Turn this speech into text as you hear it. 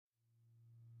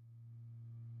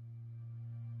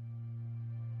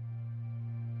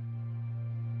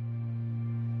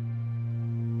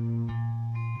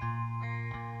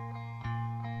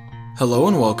Hello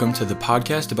and welcome to the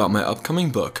podcast about my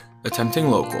upcoming book, Attempting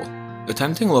Local.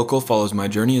 Attempting Local follows my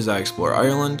journey as I explore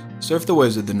Ireland, surf the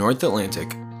waves of the North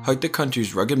Atlantic, hike the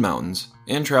country's rugged mountains,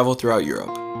 and travel throughout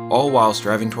Europe, all while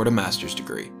striving toward a master's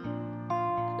degree.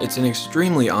 It's an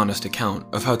extremely honest account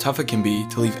of how tough it can be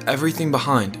to leave everything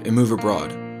behind and move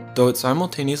abroad, though it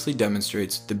simultaneously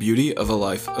demonstrates the beauty of a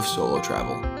life of solo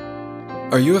travel.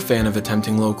 Are you a fan of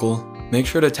Attempting Local? Make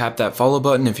sure to tap that follow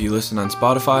button if you listen on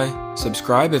Spotify,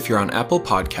 subscribe if you're on Apple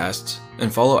Podcasts,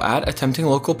 and follow at Attempting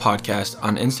Local Podcast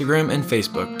on Instagram and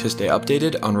Facebook to stay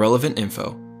updated on relevant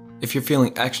info. If you're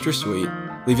feeling extra sweet,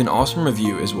 leave an awesome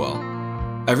review as well.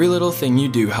 Every little thing you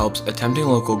do helps Attempting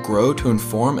Local grow to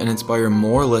inform and inspire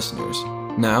more listeners.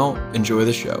 Now, enjoy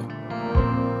the show.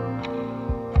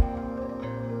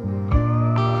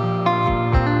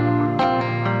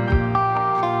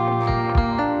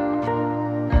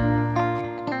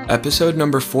 Episode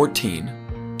number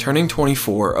 14, Turning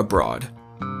 24 Abroad.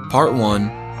 Part 1,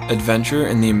 Adventure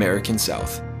in the American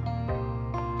South.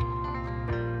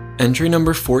 Entry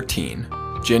number 14,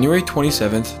 January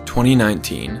 27th,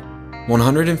 2019,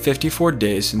 154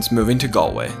 days since moving to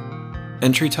Galway.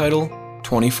 Entry title,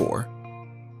 24.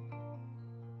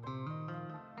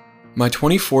 My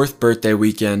 24th birthday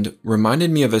weekend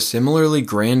reminded me of a similarly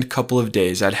grand couple of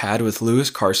days I'd had with Lewis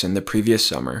Carson the previous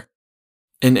summer.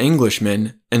 An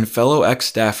Englishman and fellow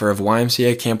ex-staffer of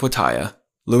YMCA Camp Wataya,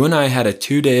 Lou and I had a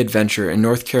 2-day adventure in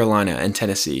North Carolina and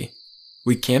Tennessee.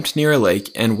 We camped near a lake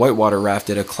and whitewater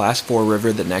rafted a Class 4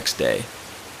 river the next day.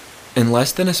 In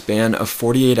less than a span of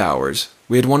 48 hours,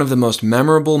 we had one of the most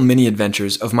memorable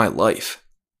mini-adventures of my life.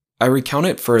 I recount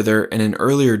it further in an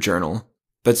earlier journal,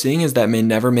 but seeing as that may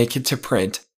never make it to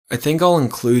print, I think I'll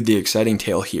include the exciting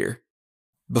tale here.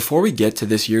 Before we get to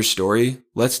this year's story,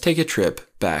 let's take a trip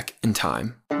back in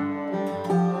time.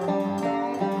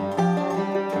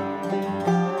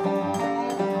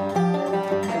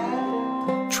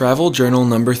 Travel Journal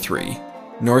number 3,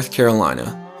 North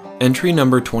Carolina. Entry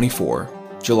number 24,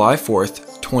 July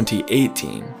 4th,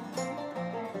 2018.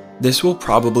 This will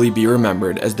probably be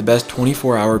remembered as the best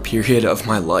 24-hour period of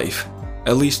my life,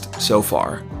 at least so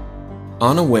far.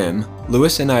 On a whim,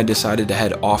 Lewis and I decided to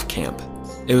head off camp.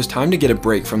 It was time to get a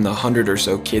break from the 100 or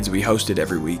so kids we hosted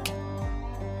every week.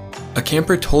 A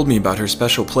camper told me about her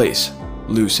special place,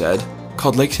 Lou said,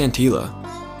 called Lake Santilla.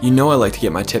 You know I like to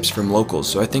get my tips from locals,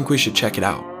 so I think we should check it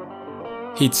out.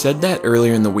 He'd said that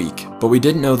earlier in the week, but we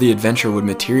didn't know the adventure would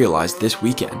materialize this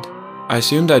weekend. I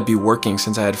assumed I'd be working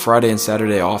since I had Friday and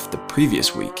Saturday off the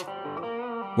previous week.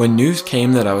 When news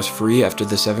came that I was free after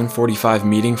the 7:45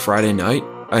 meeting Friday night,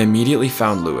 I immediately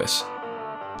found Lewis.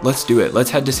 Let's do it,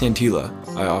 let's head to Santilla,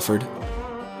 I offered.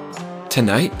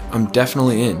 Tonight? I'm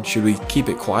definitely in. Should we keep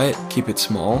it quiet, keep it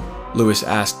small? Lewis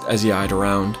asked as he eyed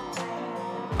around.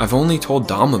 I've only told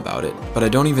Dom about it, but I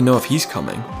don't even know if he's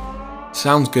coming.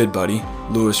 Sounds good, buddy,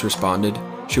 Lewis responded.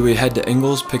 Should we head to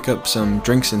Ingles, pick up some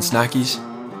drinks and snackies?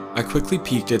 I quickly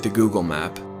peeked at the Google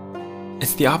map.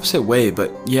 It's the opposite way,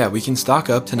 but yeah, we can stock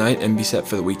up tonight and be set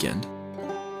for the weekend.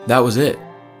 That was it.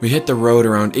 We hit the road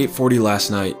around 8:40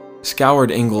 last night, scoured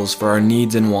Ingles for our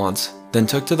needs and wants, then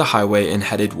took to the highway and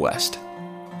headed west.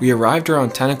 We arrived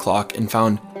around 10 o'clock and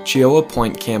found Chioa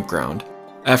Point Campground,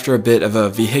 after a bit of a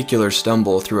vehicular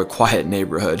stumble through a quiet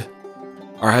neighborhood.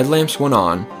 Our headlamps went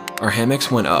on, our hammocks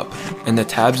went up, and the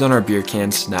tabs on our beer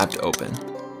cans snapped open.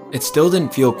 It still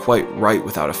didn't feel quite right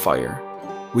without a fire.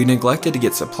 We neglected to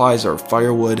get supplies or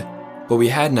firewood, but we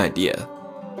had an idea.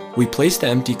 We placed the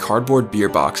empty cardboard beer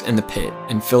box in the pit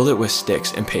and filled it with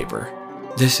sticks and paper.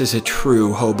 This is a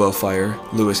true hobo fire,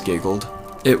 Lewis giggled.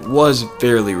 It was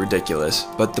fairly ridiculous,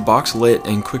 but the box lit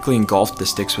and quickly engulfed the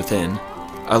sticks within.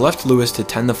 I left Lewis to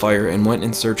tend the fire and went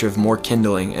in search of more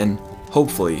kindling and,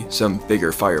 hopefully, some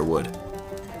bigger firewood.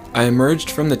 I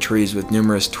emerged from the trees with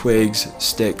numerous twigs,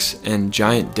 sticks, and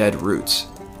giant dead roots.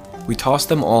 We tossed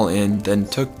them all in, then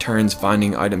took turns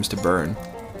finding items to burn.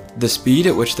 The speed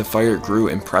at which the fire grew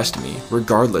impressed me,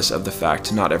 regardless of the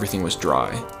fact not everything was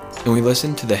dry, and we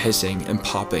listened to the hissing and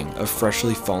popping of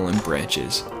freshly fallen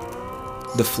branches.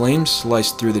 The flames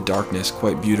sliced through the darkness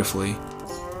quite beautifully.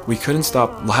 We couldn't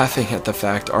stop laughing at the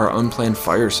fact our unplanned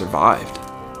fire survived,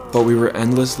 but we were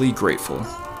endlessly grateful.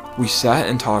 We sat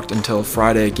and talked until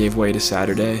Friday gave way to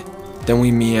Saturday, then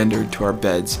we meandered to our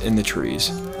beds in the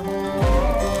trees.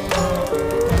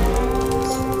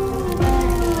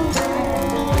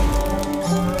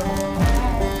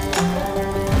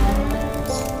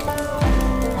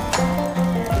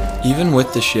 Even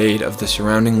with the shade of the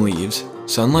surrounding leaves,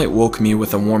 sunlight woke me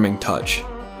with a warming touch.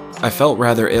 I felt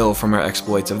rather ill from our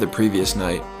exploits of the previous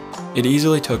night. It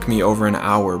easily took me over an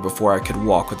hour before I could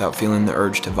walk without feeling the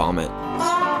urge to vomit.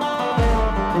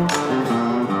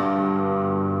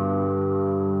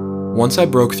 Once I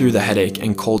broke through the headache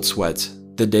and cold sweats,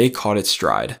 the day caught its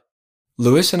stride.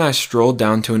 Lewis and I strolled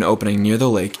down to an opening near the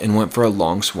lake and went for a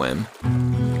long swim.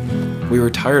 We were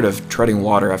tired of treading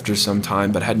water after some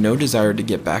time but had no desire to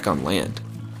get back on land.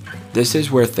 This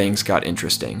is where things got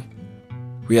interesting.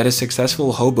 We had a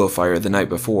successful hobo fire the night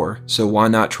before, so why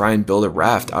not try and build a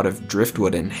raft out of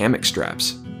driftwood and hammock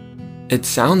straps? It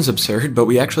sounds absurd, but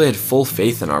we actually had full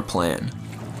faith in our plan.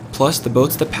 Plus, the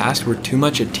boats that passed were too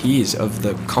much a tease of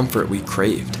the comfort we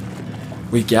craved.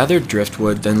 We gathered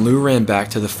driftwood, then Lou ran back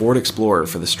to the Ford Explorer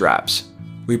for the straps.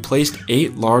 We placed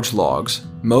 8 large logs,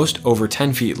 most over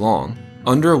 10 feet long,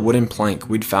 under a wooden plank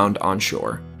we'd found on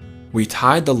shore. We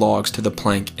tied the logs to the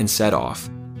plank and set off.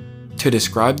 To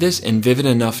describe this in vivid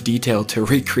enough detail to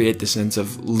recreate the sense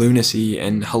of lunacy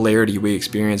and hilarity we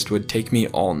experienced would take me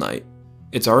all night.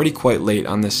 It's already quite late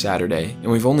on this Saturday,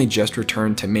 and we've only just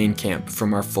returned to main camp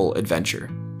from our full adventure.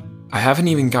 I haven't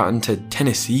even gotten to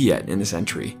Tennessee yet in this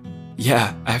entry.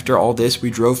 Yeah, after all this, we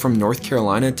drove from North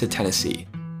Carolina to Tennessee.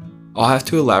 I'll have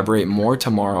to elaborate more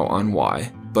tomorrow on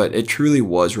why, but it truly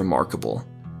was remarkable.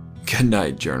 Good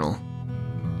night, journal.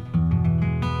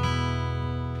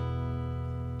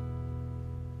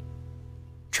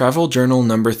 Travel Journal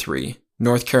Number 3,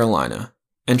 North Carolina.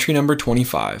 Entry number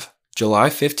 25, July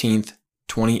 15th,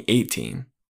 2018.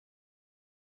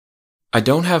 I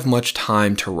don't have much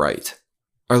time to write.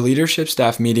 Our leadership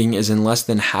staff meeting is in less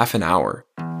than half an hour.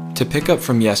 To pick up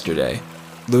from yesterday,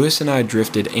 Lewis and I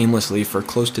drifted aimlessly for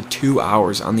close to 2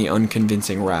 hours on the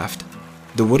unconvincing raft.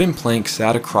 The wooden plank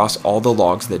sat across all the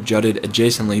logs that jutted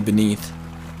adjacently beneath.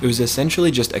 It was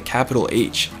essentially just a capital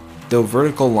H, though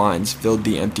vertical lines filled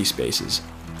the empty spaces.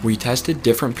 We tested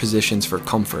different positions for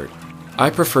comfort.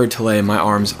 I preferred to lay my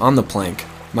arms on the plank,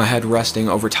 my head resting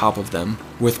over top of them,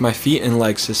 with my feet and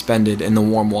legs suspended in the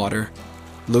warm water.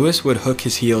 Lewis would hook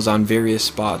his heels on various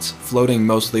spots, floating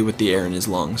mostly with the air in his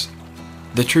lungs.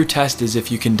 The true test is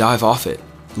if you can dive off it,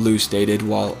 Lou stated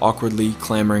while awkwardly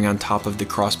clambering on top of the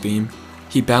crossbeam.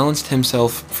 He balanced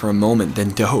himself for a moment,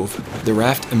 then dove, the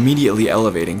raft immediately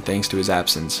elevating thanks to his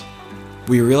absence.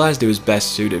 We realized it was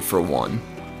best suited for 1.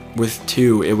 With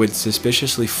 2, it would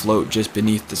suspiciously float just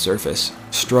beneath the surface,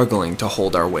 struggling to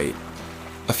hold our weight.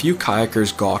 A few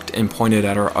kayakers gawked and pointed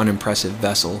at our unimpressive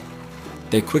vessel.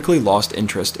 They quickly lost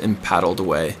interest and paddled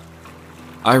away.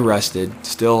 I rested,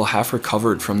 still half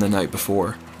recovered from the night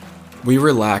before. We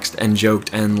relaxed and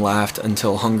joked and laughed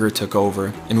until hunger took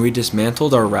over, and we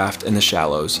dismantled our raft in the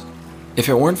shallows. If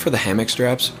it weren't for the hammock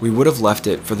straps, we would have left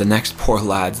it for the next poor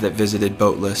lads that visited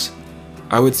boatless.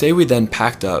 I would say we then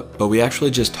packed up, but we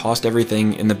actually just tossed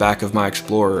everything in the back of my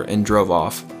Explorer and drove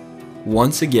off.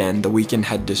 Once again, the weekend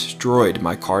had destroyed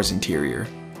my car's interior.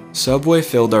 Subway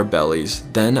filled our bellies,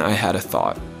 then I had a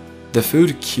thought. The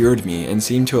food cured me and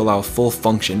seemed to allow full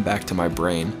function back to my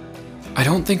brain. I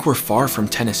don't think we're far from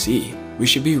Tennessee. We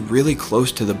should be really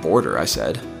close to the border, I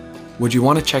said. Would you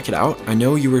want to check it out? I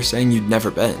know you were saying you'd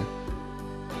never been.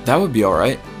 That would be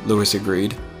alright, Lewis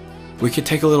agreed. We could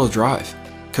take a little drive.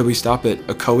 Could we stop at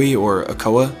Ocoee or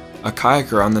Ocoa? A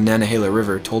kayaker on the Nantahala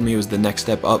River told me it was the next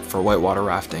step up for whitewater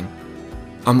rafting.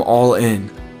 I'm all in,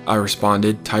 I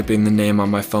responded, typing the name on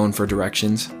my phone for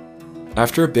directions.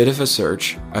 After a bit of a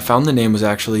search, I found the name was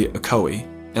actually Ocoee,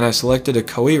 and I selected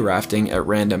Ocoee Rafting at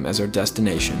random as our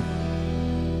destination.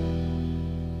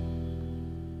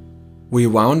 We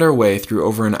wound our way through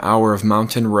over an hour of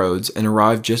mountain roads and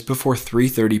arrived just before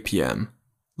 3:30 p.m.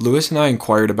 Lewis and I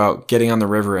inquired about getting on the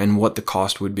river and what the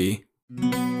cost would be.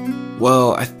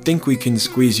 Well, I think we can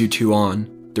squeeze you 2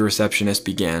 on, the receptionist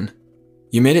began.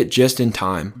 You made it just in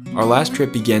time. Our last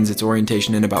trip begins its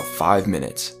orientation in about 5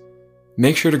 minutes.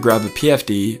 Make sure to grab a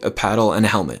PFD, a paddle, and a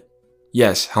helmet.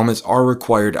 Yes, helmets are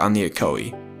required on the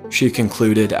Ocoee, she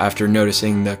concluded after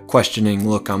noticing the questioning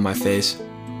look on my face.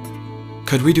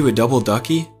 Could we do a double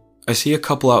ducky? I see a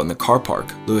couple out in the car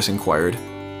park, Lewis inquired.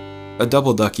 A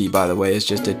double ducky, by the way, is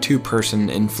just a 2-person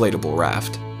inflatable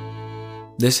raft.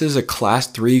 This is a Class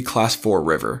 3, Class 4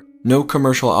 river. No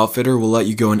commercial outfitter will let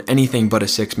you go in anything but a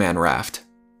 6-man raft.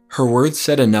 Her words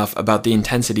said enough about the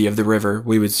intensity of the river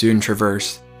we would soon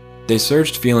traverse. They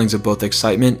surged feelings of both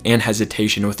excitement and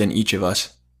hesitation within each of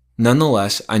us.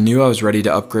 Nonetheless, I knew I was ready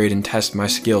to upgrade and test my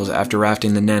skills after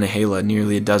rafting the Nantahala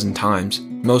nearly a dozen times,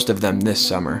 most of them this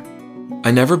summer.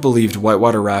 I never believed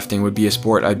whitewater rafting would be a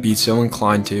sport I'd be so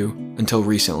inclined to until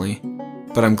recently,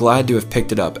 but I'm glad to have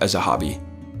picked it up as a hobby.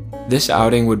 This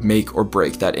outing would make or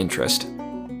break that interest.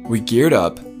 We geared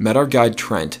up, met our guide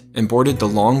Trent, and boarded the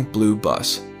long blue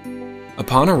bus.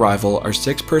 Upon arrival, our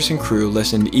 6-person crew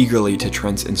listened eagerly to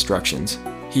Trent's instructions.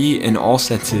 He, in all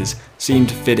senses, seemed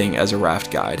fitting as a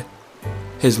raft guide.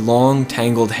 His long,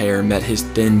 tangled hair met his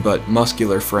thin but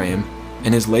muscular frame,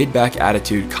 and his laid-back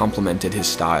attitude complemented his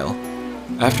style.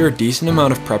 After a decent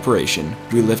amount of preparation,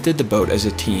 we lifted the boat as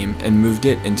a team and moved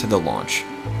it into the launch.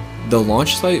 The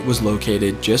launch site was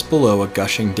located just below a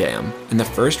gushing dam, and the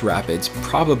first rapids,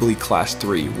 probably Class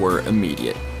 3, were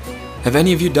immediate. "Have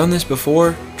any of you done this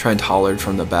before?" Trent hollered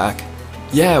from the back.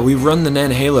 "Yeah, we run the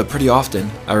Nantahala pretty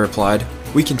often," I replied.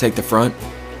 "We can take the front."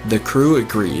 The crew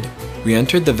agreed. We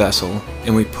entered the vessel,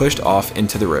 and we pushed off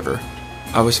into the river.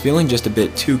 I was feeling just a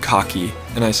bit too cocky,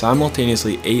 and I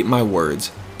simultaneously ate my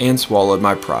words and swallowed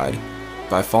my pride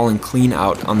by falling clean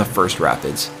out on the first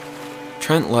rapids.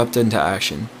 Trent leapt into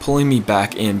action, pulling me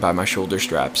back in by my shoulder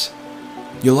straps.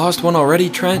 "You lost one already,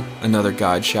 Trent?" another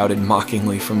guide shouted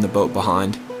mockingly from the boat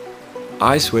behind.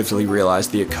 I swiftly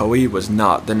realized the Ocoee was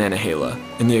not the Nantahala,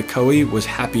 and the Ocoee was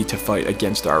happy to fight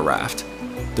against our raft.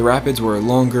 The rapids were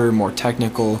longer, more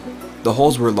technical, the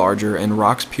holes were larger, and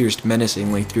rocks pierced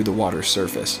menacingly through the water's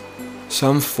surface,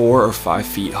 some 4 or 5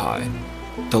 feet high.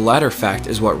 The latter fact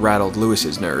is what rattled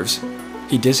Lewis's nerves.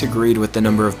 He disagreed with the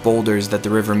number of boulders that the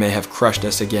river may have crushed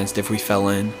us against if we fell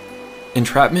in.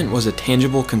 Entrapment was a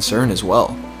tangible concern as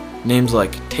well. Names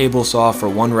like Table Saw for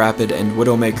one rapid and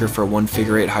Widowmaker for one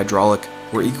figure-8 hydraulic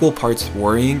were equal parts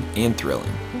worrying and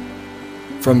thrilling.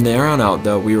 From there on out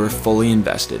though, we were fully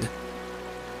invested.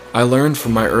 I learned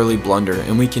from my early blunder,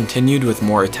 and we continued with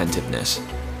more attentiveness.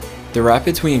 The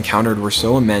rapids we encountered were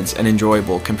so immense and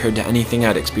enjoyable compared to anything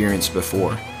I'd experienced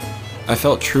before. I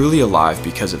felt truly alive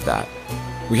because of that.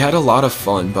 We had a lot of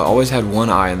fun, but always had one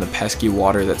eye on the pesky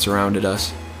water that surrounded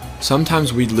us.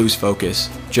 Sometimes we'd lose focus,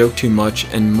 joke too much,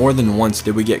 and more than once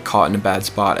did we get caught in a bad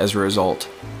spot as a result.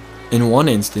 In one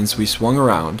instance, we swung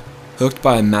around, hooked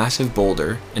by a massive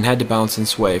boulder, and had to bounce and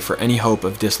sway for any hope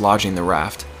of dislodging the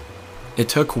raft. It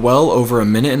took well over a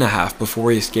minute and a half before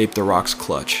we escaped the rock's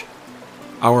clutch.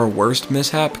 Our worst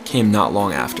mishap came not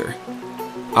long after.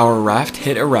 Our raft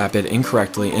hit a rapid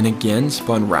incorrectly and again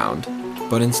spun round,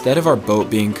 but instead of our boat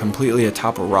being completely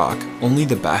atop a rock, only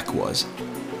the back was,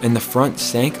 and the front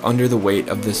sank under the weight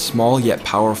of the small yet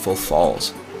powerful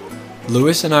falls.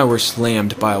 Lewis and I were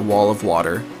slammed by a wall of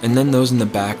water, and then those in the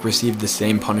back received the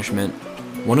same punishment.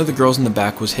 One of the girls in the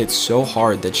back was hit so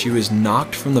hard that she was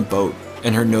knocked from the boat,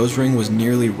 and her nose ring was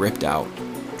nearly ripped out.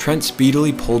 Trent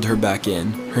speedily pulled her back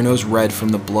in, her nose red from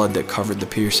the blood that covered the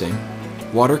piercing.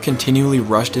 Water continually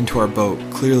rushed into our boat,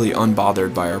 clearly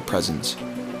unbothered by our presence.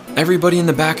 "Everybody in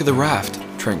the back of the raft,"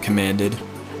 Trent commanded.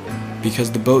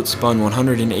 Because the boat spun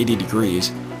 180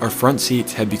 degrees, our front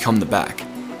seats had become the back.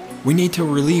 "We need to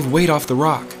relieve weight off the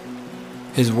rock."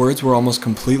 His words were almost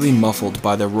completely muffled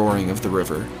by the roaring of the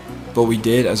river, but we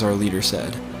did as our leader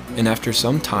said, and after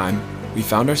some time, we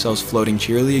found ourselves floating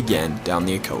cheerily again down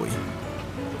the Ocoee.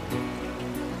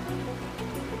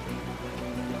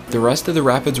 The rest of the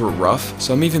rapids were rough,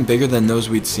 some even bigger than those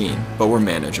we'd seen, but were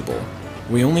manageable.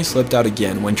 We only slipped out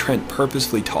again when Trent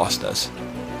purposely tossed us.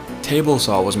 Table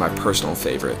Saw was my personal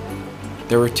favorite.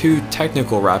 There were 2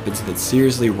 technical rapids that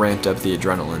seriously ramped up the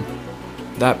adrenaline.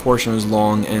 That portion was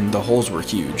long and the holes were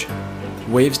huge.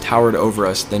 Waves towered over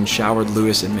us, then showered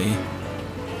Lewis and me.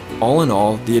 All in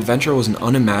all, the adventure was an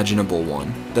unimaginable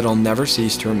one that I'll never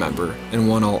cease to remember, and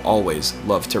one I'll always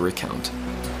love to recount.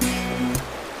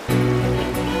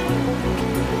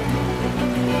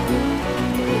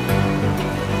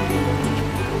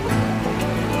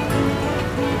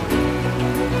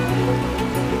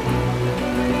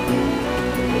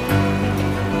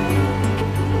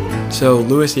 So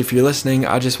Lewis, if you're listening,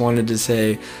 I just wanted to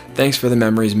say thanks for the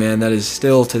memories, man. That is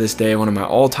still to this day one of my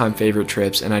all-time favorite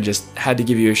trips, and I just had to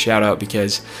give you a shout out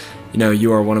because, you know,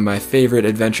 you are one of my favorite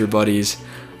adventure buddies,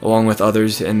 along with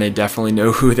others, and they definitely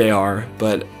know who they are.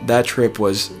 But that trip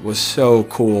was so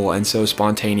cool and so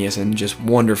spontaneous and just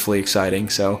wonderfully exciting.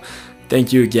 So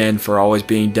thank you again for always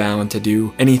being down to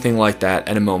do anything like that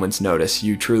at a moment's notice.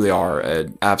 You truly are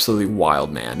an absolutely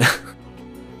wild man.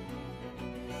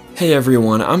 Hey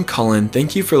everyone, I'm Cullen.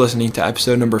 Thank you for listening to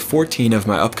episode number 14 of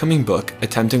my upcoming book,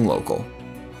 Attempting Local.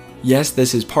 Yes,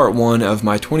 this is part 1 of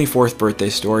my 24th birthday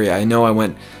story. I know I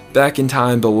went back in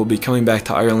time, but we'll be coming back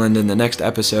to Ireland in the next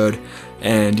episode,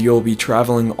 and you'll be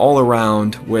traveling all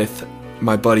around with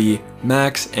my buddy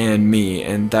Max and me,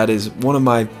 and that is one of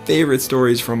my favorite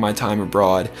stories from my time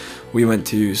abroad. We went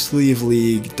to Slieve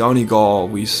League, Donegal,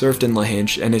 we surfed in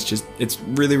Lahinch, and it's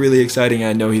really, really exciting.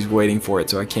 I know he's waiting for it,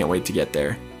 so I can't wait to get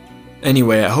there.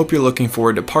 Anyway, I hope you're looking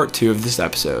forward to part 2 of this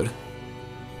episode.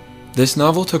 This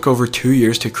novel took over 2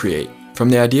 years to create,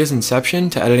 from the idea's inception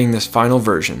to editing this final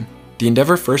version. The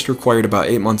endeavor first required about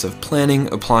 8 months of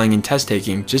planning, applying, and test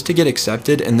taking just to get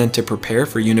accepted and then to prepare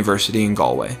for university in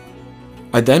Galway.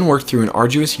 I then worked through an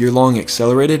arduous year-long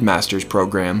accelerated master's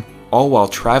program, all while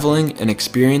traveling and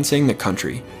experiencing the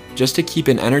country, just to keep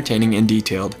an entertaining and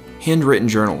detailed, handwritten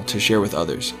journal to share with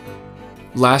others.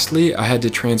 Lastly, I had to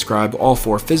transcribe all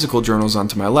 4 physical journals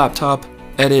onto my laptop,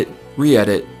 edit,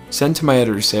 re-edit, send to my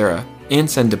editor Sarah, and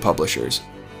send to publishers.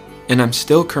 And I'm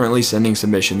still currently sending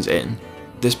submissions in.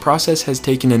 This process has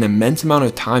taken an immense amount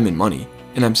of time and money,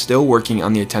 and I'm still working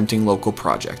on the Attempting Local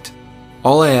project.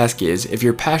 All I ask is, if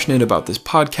you're passionate about this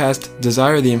podcast,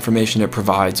 desire the information it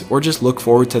provides, or just look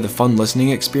forward to the fun listening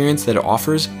experience that it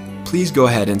offers, please go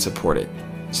ahead and support it.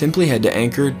 Simply head to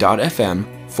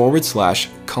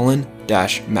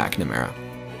anchor.fm/Cullen-McNamara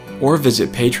or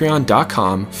visit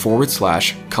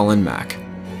patreon.com/CullenMac.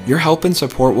 Your help and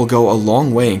support will go a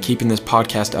long way in keeping this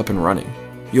podcast up and running.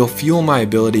 You'll fuel my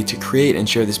ability to create and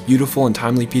share this beautiful and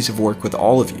timely piece of work with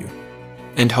all of you.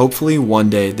 And hopefully one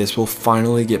day this will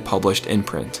finally get published in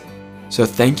print. So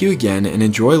thank you again and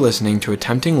enjoy listening to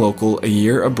Attempting Local: A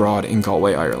Year Abroad in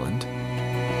Galway, Ireland.